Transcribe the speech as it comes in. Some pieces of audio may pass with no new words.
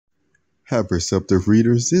Hi, Perceptive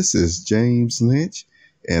readers. This is James Lynch,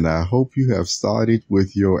 and I hope you have started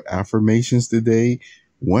with your affirmations today.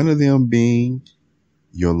 One of them being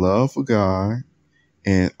your love for God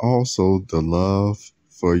and also the love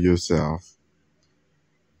for yourself.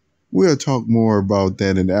 We'll talk more about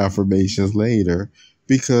that in affirmations later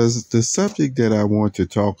because the subject that I want to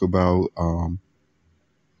talk about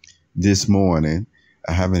this morning,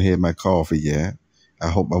 I haven't had my coffee yet. I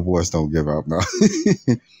hope my voice don't give out now.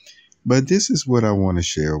 But this is what I want to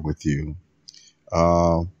share with you.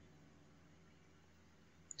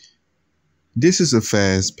 This is a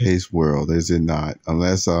fast-paced world, is it not?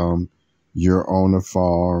 Unless you're on a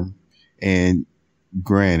farm, and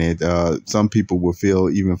granted, some people will feel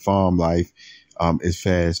even farm life is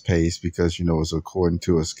fast-paced because it's according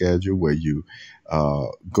to a schedule where you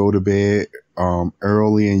go to bed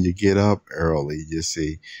early and you get up early. You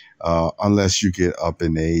see, unless you get up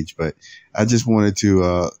in age. But I just wanted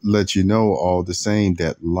to let you know all the same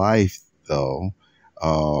that life, though,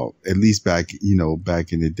 at least back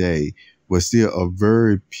in the day, was still a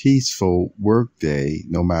very peaceful work day,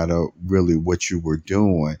 no matter really what you were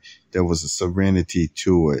doing. There was a serenity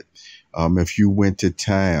to it. If you went to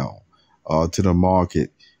town, to the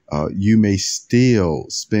market, you may still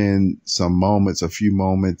spend a few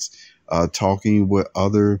moments, talking with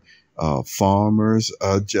other farmers,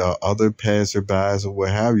 other passerbys or what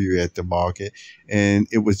have you at the market. And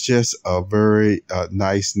it was just a very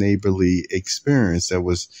nice neighborly experience. There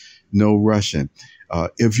was no rushing.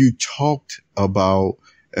 If you talked about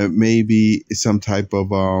maybe some type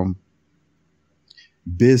of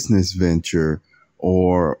business venture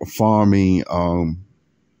or farming,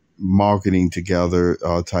 marketing together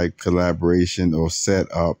type collaboration or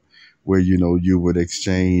setup where, you would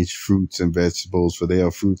exchange fruits and vegetables for their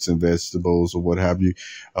fruits and vegetables or what have you,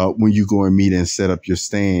 when you go and meet and set up your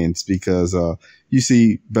stands, because, you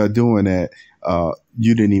see, by doing that,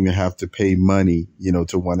 you didn't even have to pay money,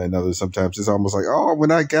 to one another. Sometimes it's almost like, oh, when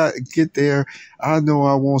I get there, I know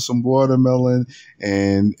I want some watermelon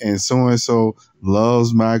and so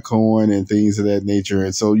loves my corn and things of that nature.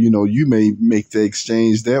 And so, you may make the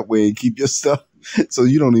exchange that way and keep your stuff. So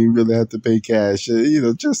you don't even really have to pay cash,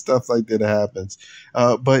 just stuff like that happens.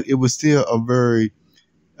 But it was still a very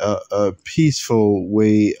a peaceful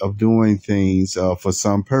way of doing things for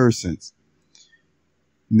some persons.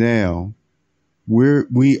 Now,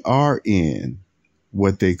 we are in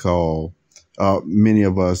what they call, many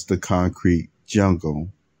of us, the concrete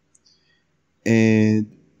jungle.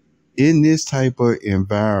 And in this type of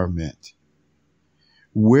environment,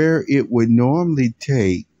 where it would normally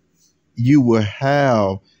take, you will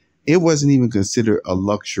have, it wasn't even considered a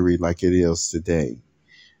luxury like it is today.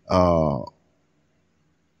 What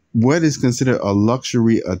is considered a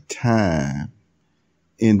luxury of time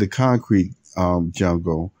in the concrete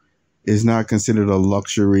jungle is not considered a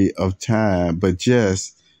luxury of time, but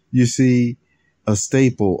just, you see, a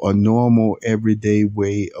staple, a normal everyday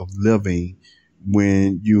way of living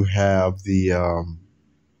when you have the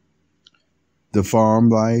farm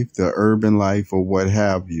life, the urban life, or what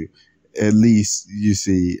have you. At least, you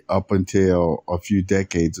see, up until a few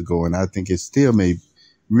decades ago, and I think it still may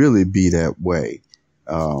really be that way.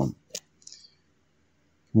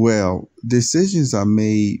 Well, decisions are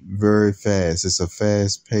made very fast. It's a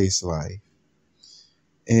fast-paced life.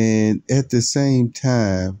 And at the same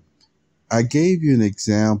time, I gave you an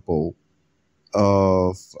example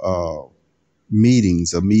of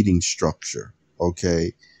meetings, a meeting structure,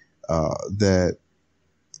 okay, that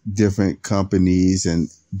different companies and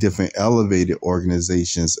different elevated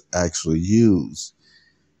organizations actually use.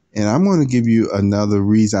 And I'm going to give you another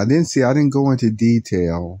reason. I didn't go into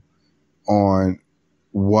detail on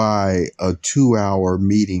why a 2-hour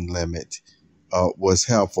meeting limit was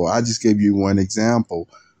helpful. I just gave you one example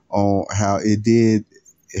on how it did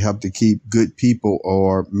help to keep good people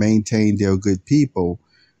or maintain their good people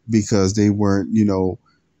because they weren't,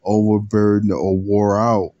 overburdened or wore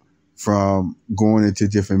out from going into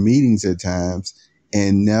different meetings at times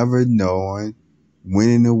and never knowing when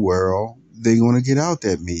in the world they're going to get out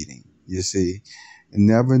that meeting, you see, and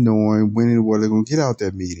never knowing when in the world they're going to get out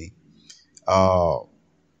that meeting. Now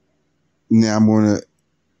I'm going to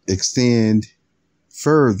extend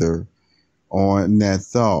further on that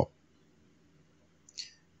thought.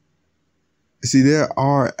 See, there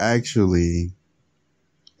are actually,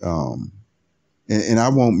 and I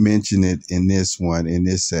won't mention it in this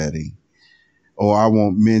setting, or I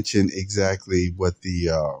won't mention exactly what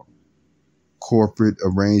the corporate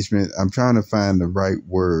arrangement. I'm trying to find the right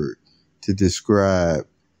word to describe.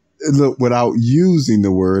 Look, without using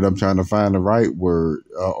the word, I'm trying to find the right word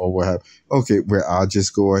or what have. Okay, well, I'll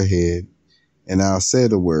just go ahead and I'll say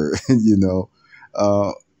the word,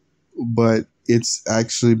 uh, but it's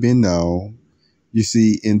actually been known. You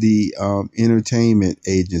see, in the entertainment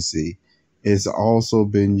agency, it's also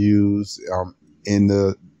been used in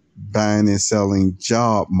the buying and selling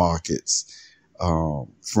job markets,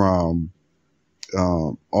 from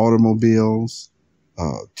automobiles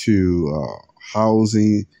to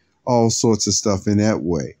housing, all sorts of stuff in that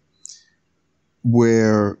way,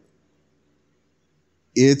 where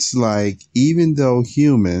it's like, even though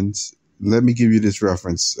humans, let me give you this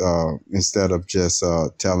reference instead of just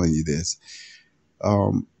telling you this.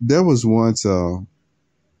 There was once a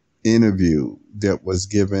interview that was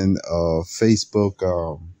given of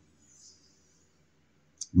Facebook,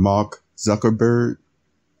 Mark Zuckerberg,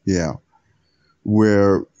 yeah,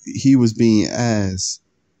 where he was being asked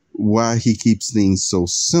why he keeps things so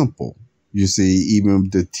simple. You see, even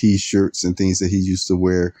the T-shirts and things that he used to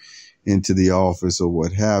wear into the office or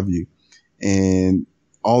what have you. And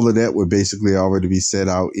all of that would basically already be set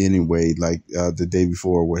out anyway, like the day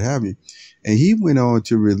before or what have you. And he went on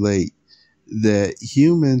to relate that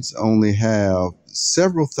humans only have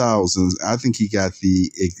several thousands. I think he got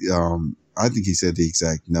I think he said the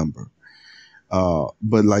exact number.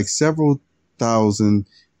 But like several thousand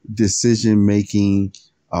decision making,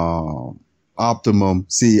 optimum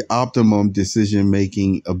decision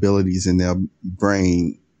making abilities in their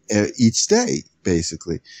brain each day,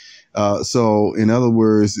 basically. So in other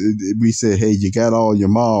words, we said, hey, you got all your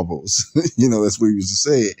marbles. That's what we used to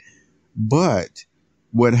say. But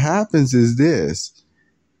what happens is this: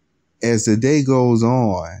 as the day goes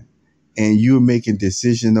on and you're making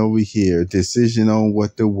decision over here, decision on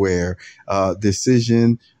what to wear,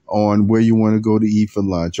 decision on where you want to go to eat for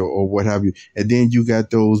lunch or what have you. And then you got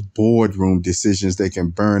those boardroom decisions that can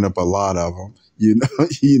burn up a lot of them,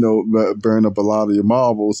 burn up a lot of your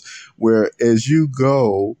marbles, where as you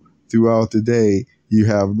go throughout the day, you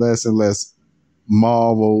have less and less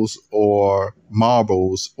marbles or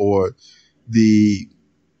the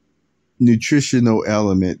nutritional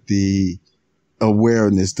element, the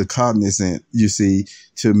awareness, the cognizant, you see,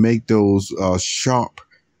 to make those sharp,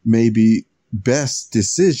 maybe best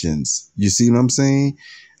decisions. You see what I'm saying?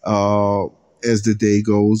 As the day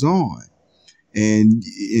goes on. And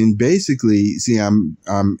basically, see, I'm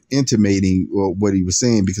intimating what he was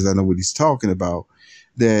saying because I know what he's talking about,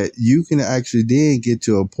 that you can actually then get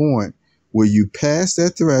to a point where you pass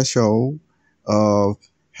that threshold of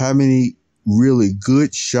how many really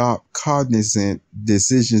good, sharp, cognizant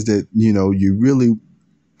decisions that, you really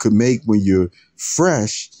could make when you're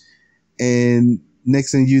fresh. And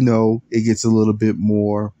next thing you know, it gets a little bit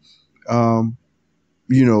more,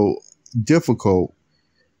 difficult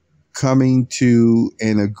coming to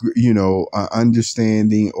an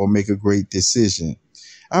understanding or make a great decision.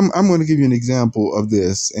 I'm going to give you an example of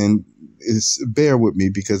this, and bear with me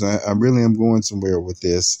because I really am going somewhere with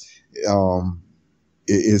this.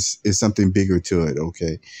 It's something bigger to it.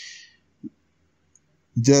 Okay.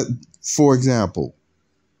 Just for example,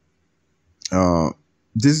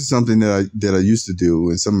 this is something that I used to do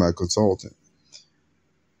in some of my consulting.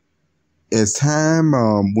 As time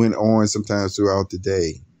went on, sometimes throughout the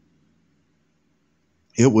day,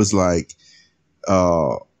 it was like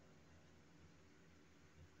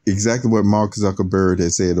exactly what Mark Zuckerberg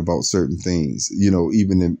had said about certain things,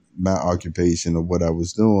 even in my occupation of what I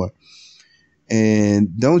was doing.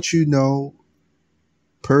 And don't you know,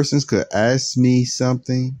 persons could ask me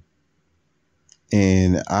something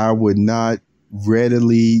and I would not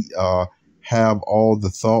readily have all the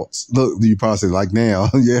thoughts. Look, you probably say like now,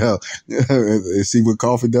 yeah, see what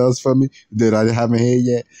coffee does for me that I haven't had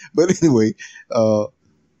yet. But anyway,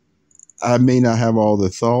 I may not have all the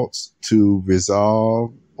thoughts to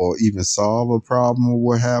resolve or even solve a problem or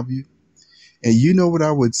what have you. And you know what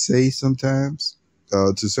I would say sometimes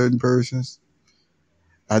to certain persons?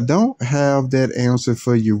 I don't have that answer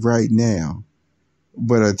for you right now,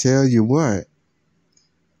 but I tell you what,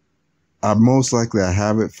 I most likely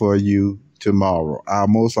have it for you tomorrow. I'll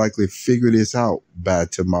most likely figure this out by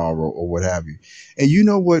tomorrow or what have you. And you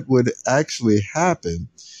know what would actually happen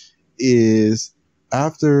is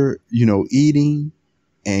after, eating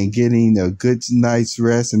and getting a good night's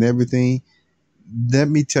rest and everything, let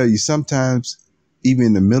me tell you, sometimes even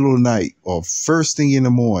in the middle of the night or first thing in the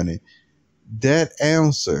morning, that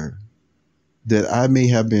answer that I may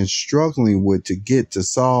have been struggling with to get to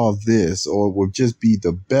solve this, or would just be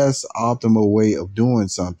the best optimal way of doing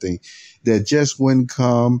something, that just wouldn't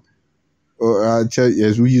come, or I tell you,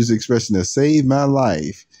 as we use the expression, to save my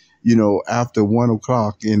life, after 1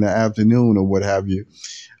 o'clock in the afternoon or what have you.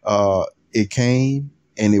 It came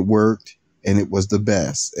and it worked and it was the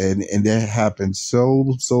best. And that happened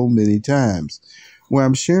so many times. Well,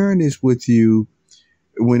 I'm sharing this with you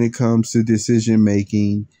when it comes to decision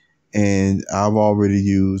making, and I've already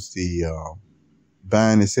used the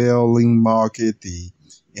buying and selling market, the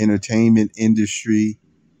entertainment industry,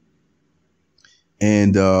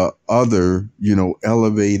 and other,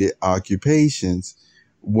 elevated occupations,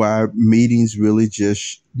 why meetings really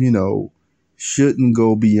just, shouldn't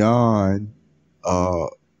go beyond uh,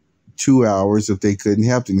 2 hours if they couldn't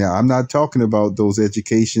help it. Now, I'm not talking about those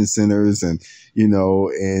education centers and, you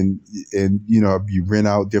rent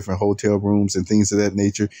out different hotel rooms and things of that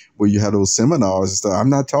nature where you have those seminars and stuff. I'm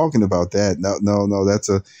not talking about that. No.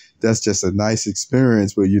 That's just a nice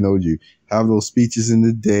experience where, you have those speeches in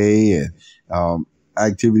the day and,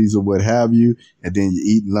 activities or what have you. And then you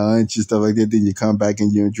eat lunch and stuff like that. Then you come back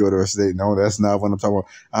and you enjoy the rest of the day. No, that's not what I'm talking about.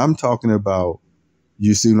 I'm talking about,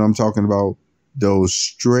 you see what I'm talking about? Those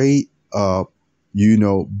straight up,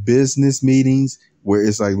 business meetings where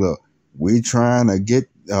it's like, look, we're trying to get,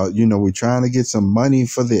 we're trying to get some money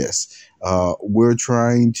for this. We're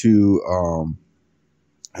trying to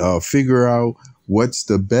figure out what's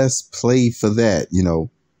the best play for that,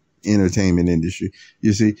 entertainment industry,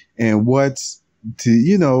 you see, and what's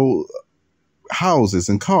to, houses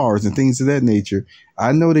and cars and things of that nature.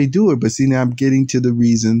 I know they do it, but see, now I'm getting to the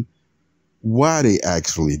reason why they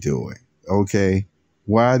actually do it. Okay.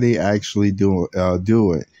 Why they actually do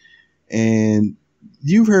it. And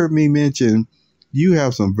you've heard me mention you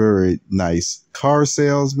have some very nice car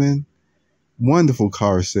salesmen, wonderful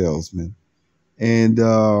car salesmen. And,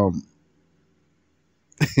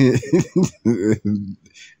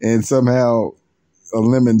 and somehow a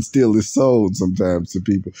lemon still is sold sometimes to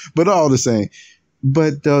people, but all the same.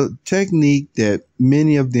 But the technique that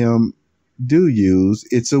many of them do use,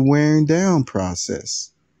 it's a wearing down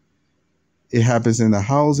process. It happens in the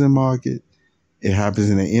housing market. It happens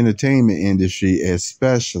in the entertainment industry,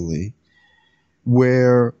 especially,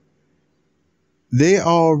 where they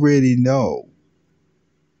already know.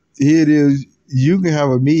 Here it is. You can have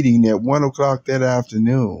a meeting at 1:00 that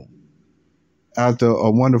afternoon after a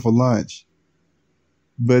wonderful lunch,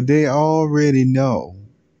 but they already know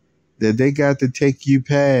that they got to take you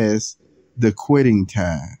past the quitting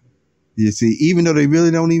time. You see, even though they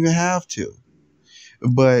really don't even have to.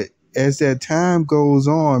 But as that time goes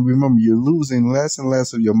on, remember, you're losing less and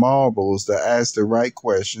less of your marbles to ask the right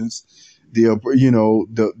questions,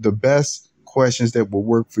 the best questions that will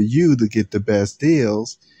work for you to get the best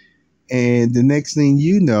deals. And the next thing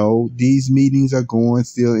you know, these meetings are going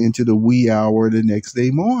still into the wee hour the next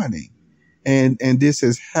day morning. And this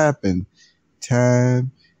has happened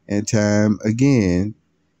time and time again,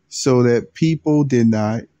 so that people did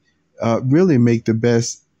not really make the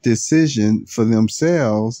best decision for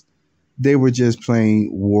themselves. They were just plain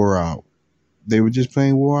wore out. And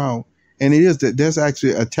that's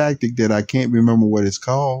actually a tactic that I can't remember what it's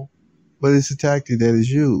called, but it's a tactic that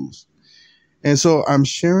is used. And so I'm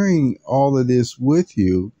sharing all of this with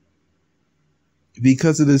you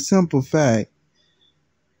because of the simple fact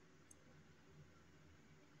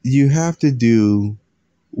you have to do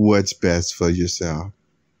what's best for yourself.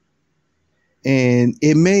 And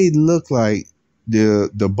it may look like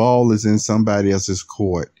the ball is in somebody else's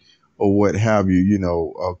court or what have you,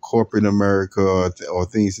 corporate America or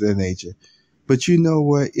things of that nature. But you know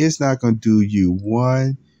what? It's not going to do you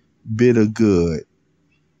one bit of good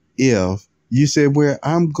if you say, well,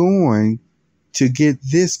 I'm going to get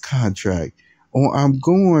this contract, or I'm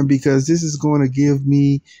going because this is going to give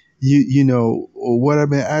me, or what I've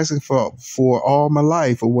been asking for all my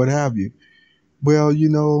life or what have you. Well,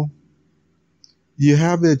 you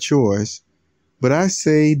have that choice, but I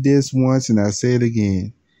say this once and I say it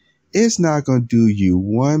again. It's not going to do you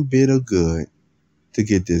one bit of good to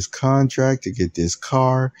get this contract, to get this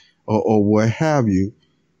car or what have you,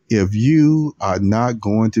 if you are not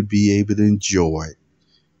going to be able to enjoy it,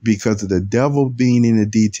 because of the devil being in the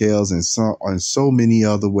details and on so many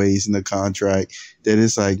other ways in the contract that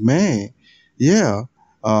it's like, man, yeah.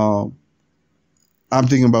 I'm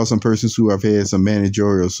thinking about some persons who have had some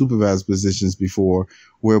managerial supervisor positions before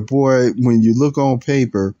where, boy, when you look on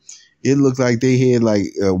paper, it looked like they had like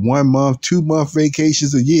 1 month, 2 month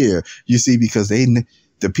vacations a year, you see, because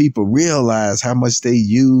the people realize how much they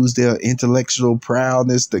use their intellectual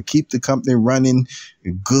proudness to keep the company running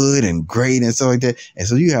good and great and stuff like that. And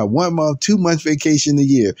so you have 1 month, 2 months vacation a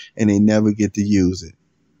year, and they never get to use it.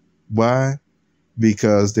 Why?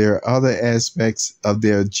 Because there are other aspects of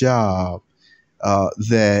their job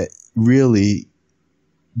that really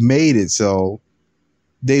made it so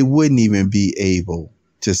they wouldn't even be able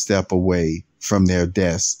to step away from their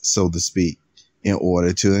desk, so to speak, in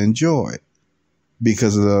order to enjoy it.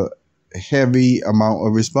 because of the heavy amount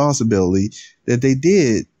of responsibility that they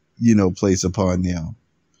did, place upon them.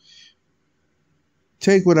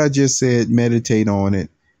 Take what I just said, meditate on it,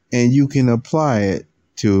 and you can apply it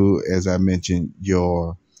to, as I mentioned,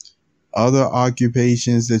 your other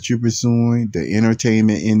occupations that you're pursuing, the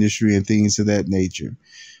entertainment industry and things of that nature.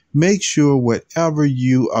 Make sure whatever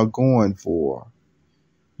you are going for,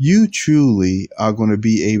 you truly are going to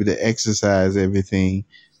be able to exercise everything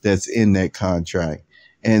that's in that contract,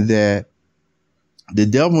 and that the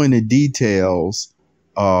devil in the details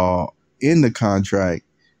in the contract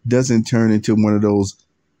doesn't turn into one of those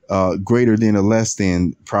greater than or less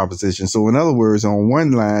than proposition. So in other words, on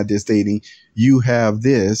one line, they're stating you have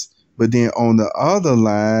this, but then on the other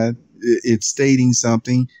line, it's stating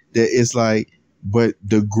something that is like, but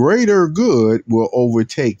the greater good will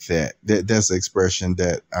overtake that. That's the expression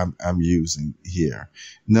that I'm using here.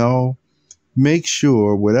 No, make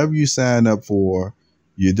sure whatever you sign up for,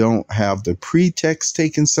 you don't have the pretext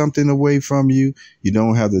taking something away from you. You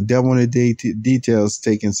don't have the devil in the details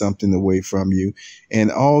taking something away from you.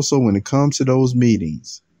 And also, when it comes to those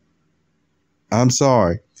meetings, I'm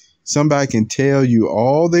sorry, somebody can tell you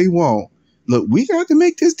all they want. Look, we got to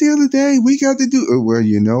make this deal today. We got to do it. Well,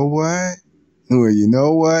 you know what?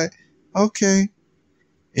 Okay.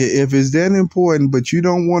 If it's that important, but you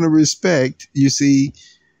don't want to respect, you see,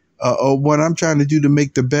 what I'm trying to do to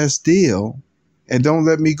make the best deal, and don't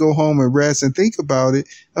let me go home and rest and think about it.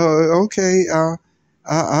 Okay.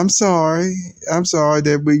 I'm sorry. I'm sorry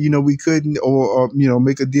that we couldn't or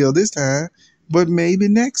make a deal this time, but maybe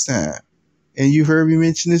next time. And you heard me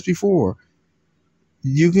mention this before.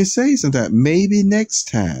 You can say sometimes, maybe next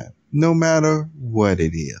time, no matter what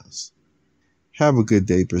it is. Have a good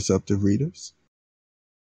day, Perceptive readers.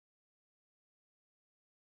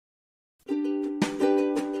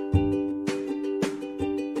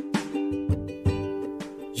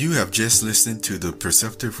 You have just listened to the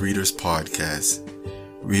Perceptive Readers podcast.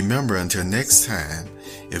 Remember, until next time,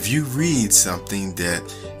 if you read something that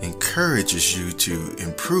encourages you to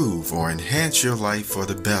improve or enhance your life for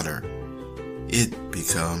the better, it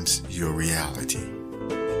becomes your reality.